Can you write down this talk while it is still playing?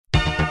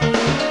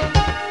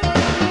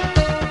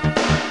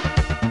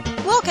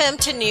Welcome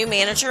to New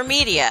Manager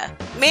Media.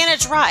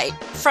 Manage right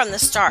from the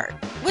start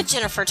with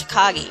Jennifer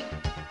Takagi.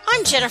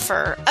 I'm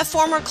Jennifer, a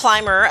former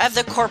climber of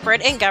the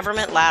corporate and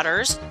government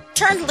ladders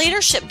turned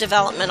leadership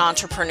development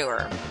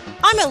entrepreneur.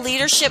 I'm a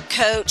leadership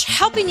coach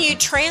helping you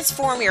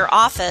transform your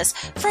office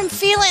from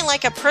feeling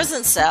like a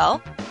prison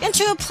cell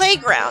into a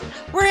playground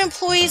where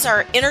employees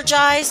are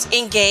energized,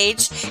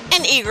 engaged,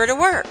 and eager to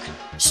work.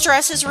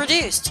 Stress is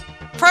reduced.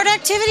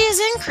 Productivity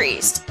is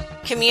increased.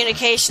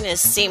 Communication is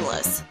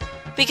seamless.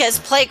 Because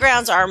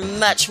playgrounds are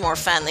much more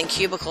fun than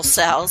cubicle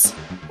cells.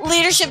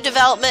 Leadership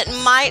development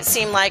might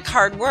seem like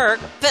hard work,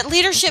 but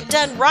leadership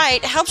done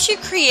right helps you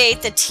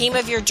create the team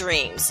of your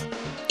dreams.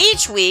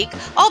 Each week,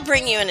 I'll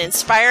bring you an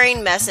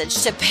inspiring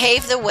message to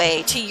pave the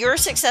way to your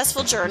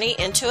successful journey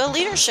into a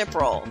leadership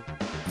role.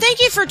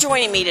 Thank you for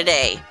joining me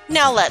today.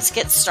 Now let's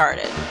get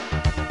started.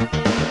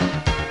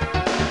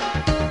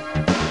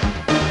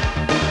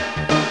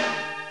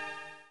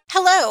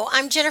 Hello,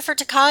 I'm Jennifer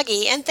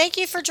Takagi, and thank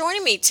you for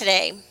joining me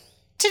today.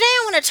 Today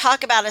I want to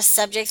talk about a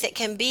subject that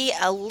can be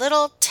a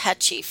little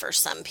touchy for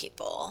some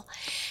people,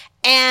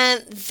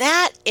 and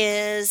that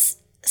is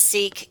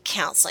seek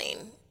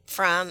counseling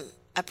from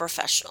a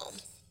professional.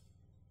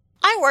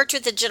 I worked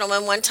with a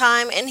gentleman one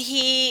time, and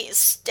he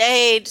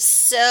stayed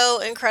so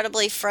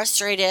incredibly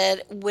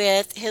frustrated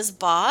with his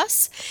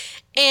boss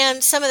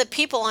and some of the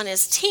people on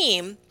his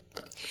team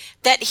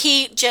that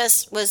he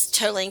just was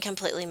totally and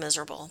completely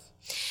miserable.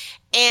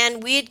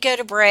 And we'd go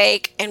to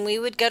break and we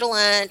would go to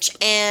lunch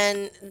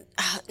and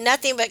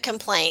nothing but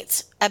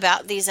complaints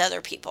about these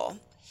other people.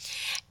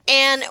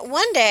 And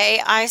one day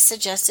I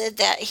suggested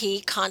that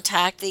he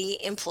contact the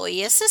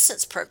Employee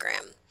Assistance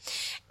Program.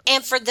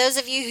 And for those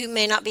of you who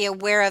may not be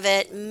aware of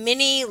it,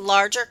 many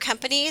larger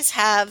companies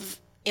have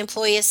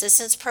employee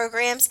assistance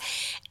programs.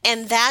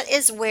 And that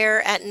is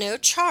where at no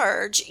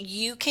charge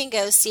you can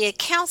go see a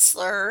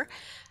counselor,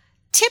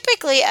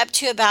 typically up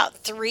to about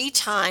 3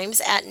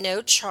 times at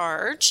no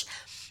charge.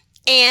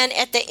 And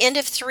at the end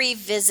of 3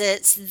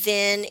 visits,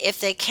 then if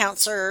the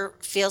counselor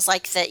feels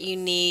like that you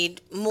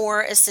need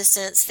more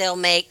assistance, they'll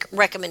make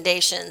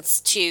recommendations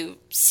to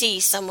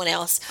see someone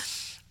else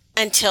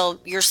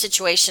until your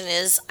situation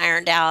is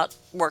ironed out,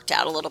 worked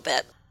out a little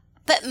bit.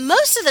 But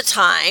most of the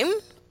time,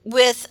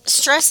 with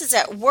stresses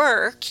at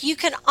work, you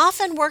can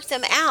often work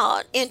them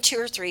out in 2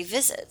 or 3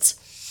 visits.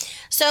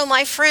 So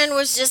my friend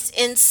was just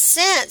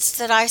incensed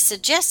that I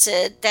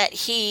suggested that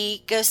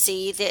he go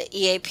see the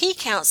EAP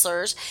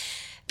counselors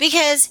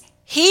because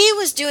he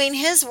was doing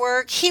his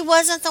work. He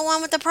wasn't the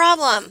one with the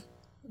problem.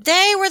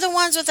 They were the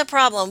ones with the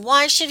problem.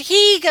 Why should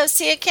he go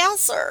see a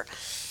counselor?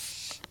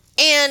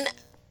 And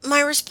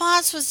my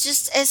response was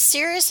just as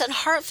serious and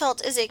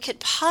heartfelt as it could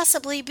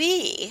possibly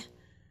be.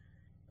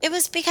 It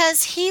was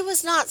because he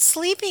was not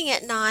sleeping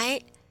at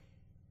night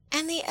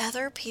and the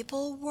other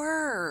people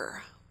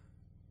were.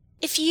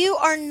 If you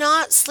are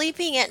not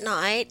sleeping at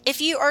night, if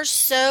you are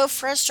so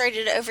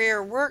frustrated over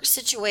your work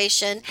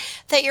situation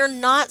that you're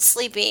not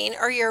sleeping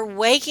or you're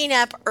waking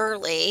up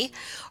early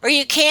or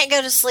you can't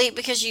go to sleep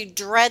because you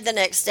dread the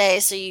next day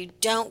so you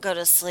don't go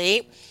to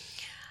sleep,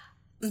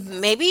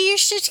 maybe you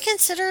should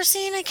consider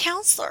seeing a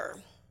counselor.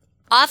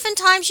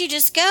 Oftentimes you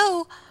just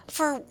go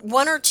for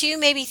 1 or 2,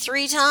 maybe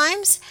 3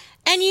 times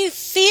and you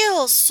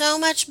feel so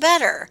much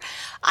better.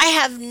 I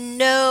have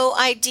no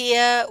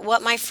idea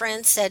what my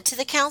friend said to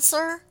the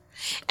counselor.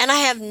 And I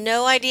have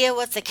no idea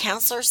what the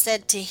counselor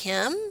said to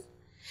him,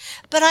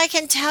 but I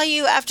can tell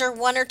you after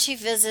 1 or 2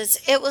 visits,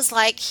 it was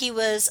like he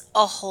was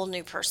a whole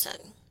new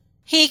person.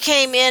 He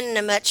came in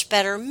a much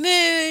better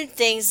mood.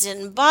 Things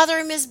didn't bother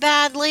him as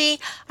badly.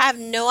 I have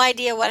no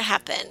idea what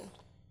happened.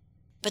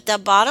 But the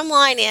bottom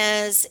line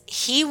is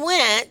he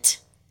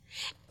went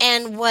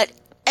and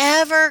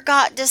whatever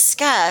got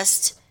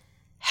discussed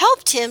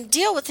helped him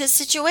deal with his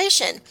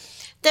situation.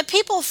 The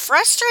people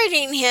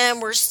frustrating him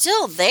were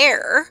still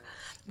there.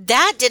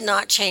 That did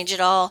not change at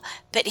all,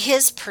 but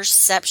his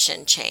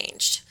perception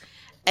changed.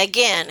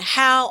 Again,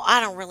 how? I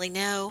don't really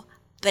know,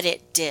 but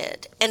it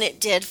did. And it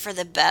did for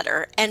the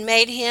better and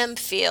made him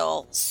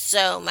feel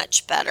so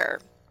much better.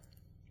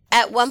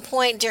 At one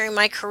point during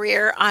my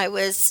career, I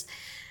was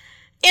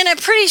in a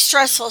pretty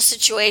stressful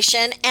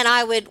situation, and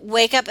I would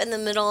wake up in the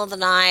middle of the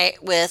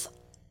night with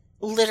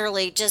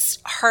literally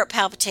just heart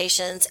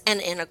palpitations and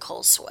in a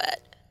cold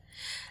sweat.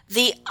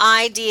 The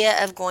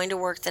idea of going to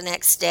work the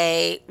next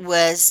day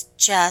was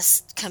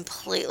just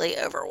completely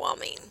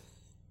overwhelming.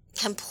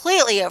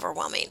 Completely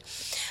overwhelming.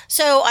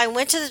 So I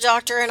went to the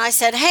doctor and I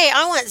said, hey,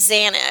 I want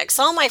Xanax.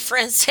 All my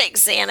friends take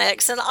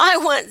Xanax and I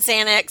want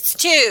Xanax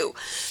too.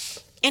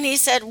 And he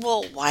said,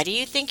 well, why do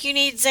you think you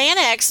need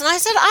Xanax? And I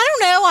said, I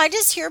don't know. I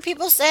just hear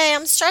people say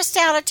I'm stressed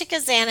out. I took a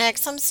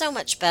Xanax. I'm so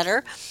much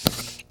better.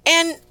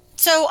 And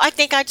so I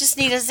think I just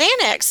need a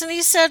Xanax. And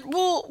he said,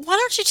 well, why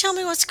don't you tell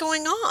me what's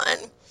going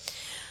on?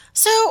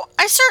 So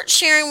I start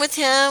sharing with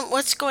him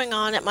what's going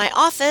on at my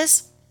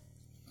office.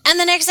 And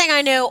the next thing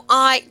I know,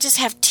 I just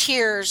have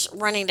tears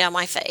running down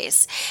my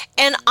face.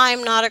 And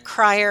I'm not a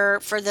crier.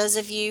 For those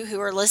of you who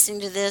are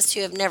listening to this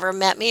who have never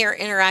met me or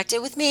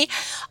interacted with me,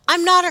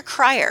 I'm not a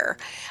crier.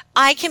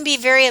 I can be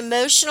very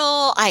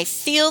emotional. I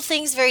feel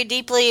things very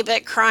deeply,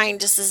 but crying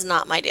just is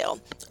not my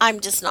deal. I'm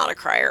just not a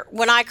crier.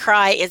 When I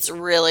cry, it's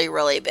really,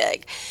 really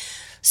big.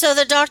 So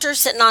the doctor's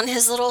sitting on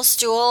his little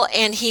stool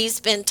and he's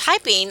been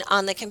typing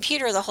on the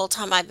computer the whole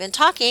time I've been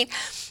talking.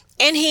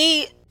 And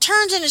he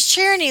turns in his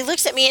chair and he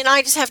looks at me and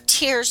I just have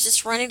tears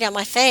just running down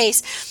my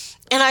face.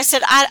 And I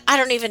said, I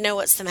don't even know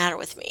what's the matter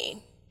with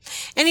me.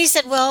 And he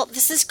said, well,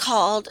 this is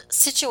called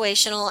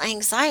situational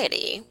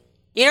anxiety.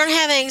 You don't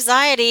have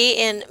anxiety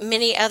in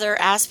many other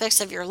aspects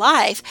of your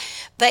life,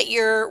 but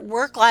your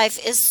work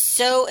life is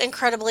so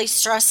incredibly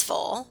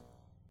stressful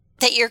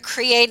that you're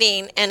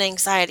creating an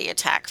anxiety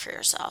attack for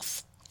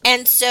yourself.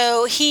 And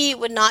so he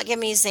would not give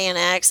me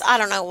Xanax. I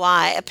don't know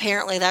why.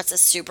 Apparently that's a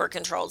super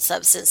controlled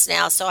substance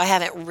now, so I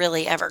haven't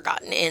really ever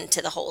gotten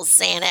into the whole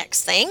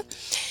Xanax thing.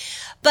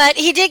 But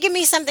he did give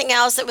me something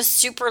else that was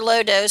super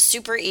low dose,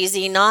 super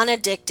easy,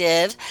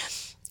 non-addictive,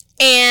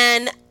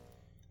 and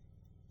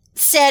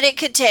said it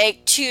could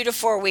take 2 to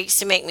 4 weeks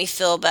to make me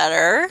feel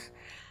better.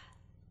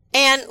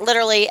 And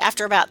literally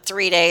after about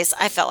 3 days,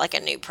 I felt like a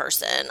new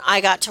person.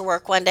 I got to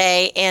work one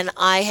day and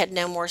I had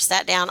no more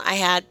sat down. I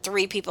had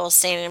 3 people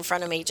standing in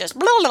front of me just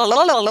blah, blah,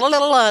 blah, blah, blah, blah,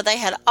 blah. They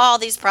had all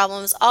these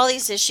problems, all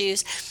these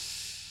issues.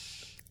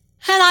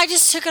 And I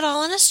just took it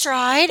all in a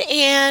stride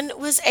and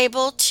was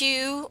able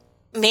to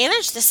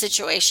manage the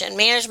situation,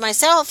 manage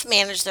myself,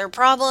 manage their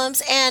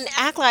problems, and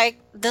act like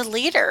the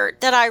leader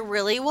that I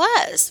really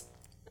was.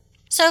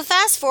 So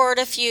fast forward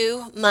a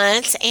few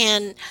months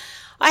and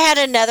I had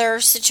another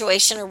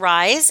situation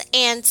arise,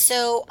 and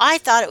so I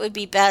thought it would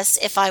be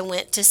best if I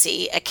went to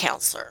see a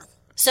counselor.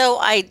 So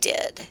I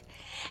did.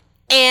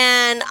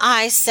 And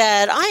I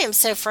said, I am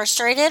so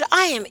frustrated.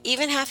 I am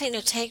even having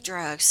to take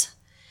drugs.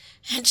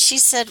 And she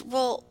said,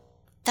 well,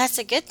 that's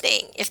a good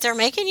thing. If they're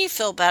making you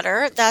feel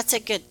better, that's a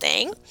good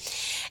thing.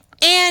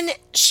 And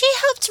she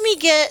helped me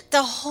get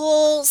the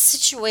whole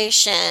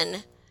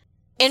situation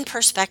in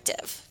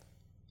perspective.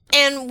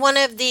 And one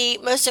of the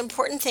most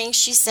important things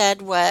she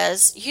said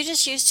was, you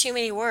just use too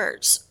many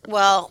words.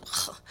 Well,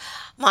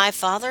 my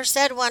father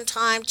said one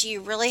time, do you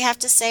really have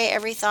to say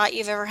every thought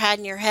you've ever had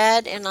in your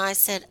head? And I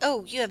said,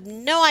 oh, you have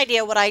no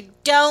idea what I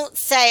don't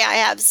say. I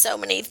have so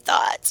many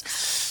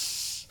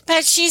thoughts.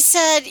 But she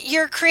said,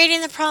 you're creating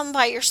the problem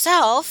by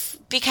yourself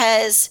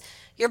because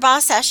your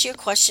boss asked you a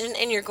question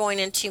and you're going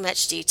into too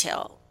much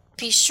detail.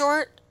 Be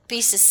short,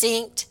 be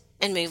succinct,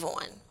 and move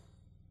on.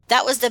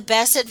 That was the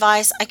best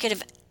advice I could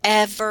have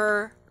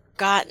ever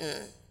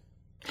gotten.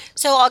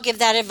 So I'll give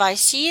that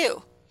advice to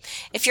you.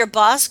 If your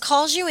boss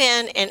calls you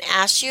in and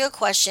asks you a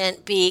question,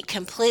 be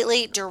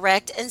completely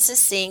direct and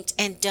succinct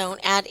and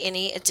don't add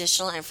any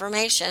additional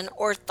information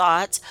or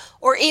thoughts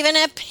or even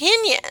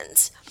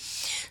opinions.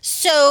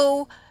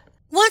 So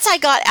once I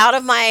got out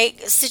of my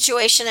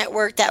situation at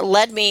work that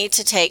led me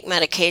to take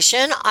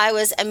medication, I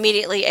was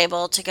immediately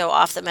able to go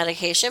off the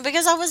medication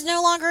because I was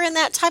no longer in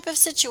that type of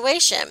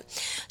situation.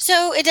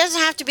 So it doesn't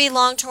have to be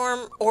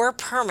long-term or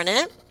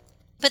permanent,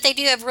 but they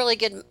do have really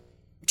good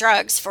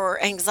drugs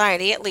for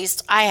anxiety. At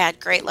least I had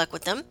great luck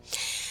with them.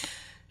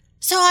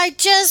 So I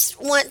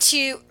just want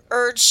to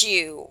urge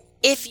you,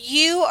 if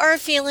you are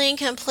feeling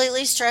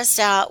completely stressed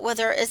out,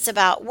 whether it's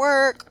about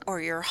work or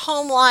your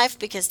home life,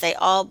 because they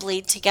all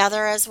bleed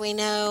together, as we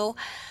know,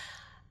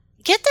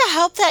 get the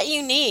help that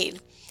you need.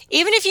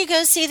 Even if you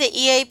go see the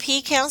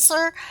EAP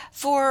counselor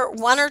for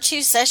 1 or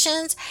 2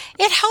 sessions,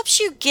 it helps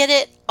you get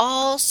it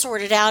all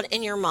sorted out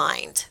in your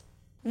mind.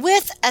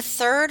 With a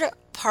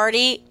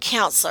third-party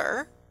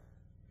counselor,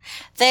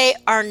 they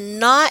are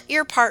not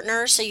your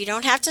partner, so you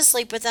don't have to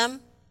sleep with them.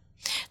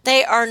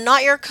 They are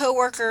not your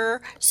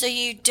coworker, so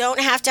you don't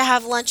have to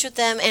have lunch with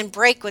them and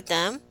break with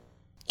them.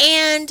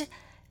 And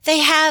they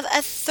have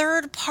a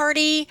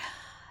third-party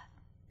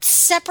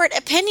separate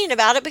opinion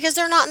about it because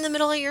they're not in the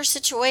middle of your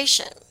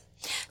situation.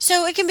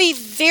 So it can be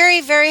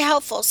very, very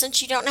helpful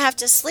since you don't have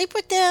to sleep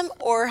with them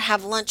or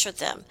have lunch with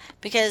them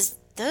because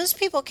those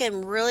people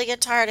can really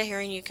get tired of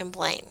hearing you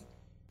complain.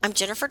 I'm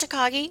Jennifer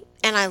Takagi,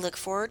 and I look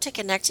forward to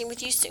connecting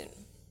with you soon.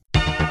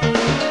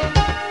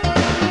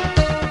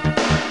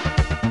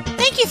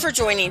 Thank you for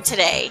joining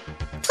today.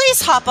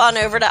 Please hop on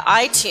over to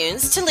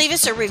iTunes to leave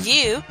us a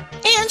review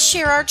and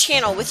share our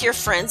channel with your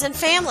friends and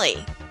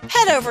family.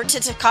 Head over to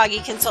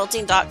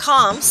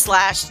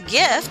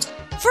TakagiConsulting.com/gift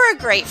for a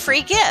great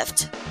free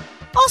gift.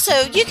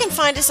 Also, you can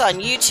find us on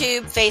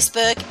YouTube,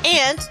 Facebook,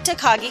 and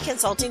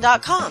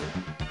TakagiConsulting.com.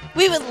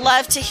 We would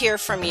love to hear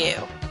from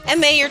you, and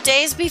may your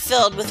days be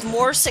filled with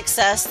more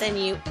success than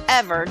you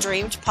ever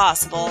dreamed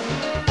possible.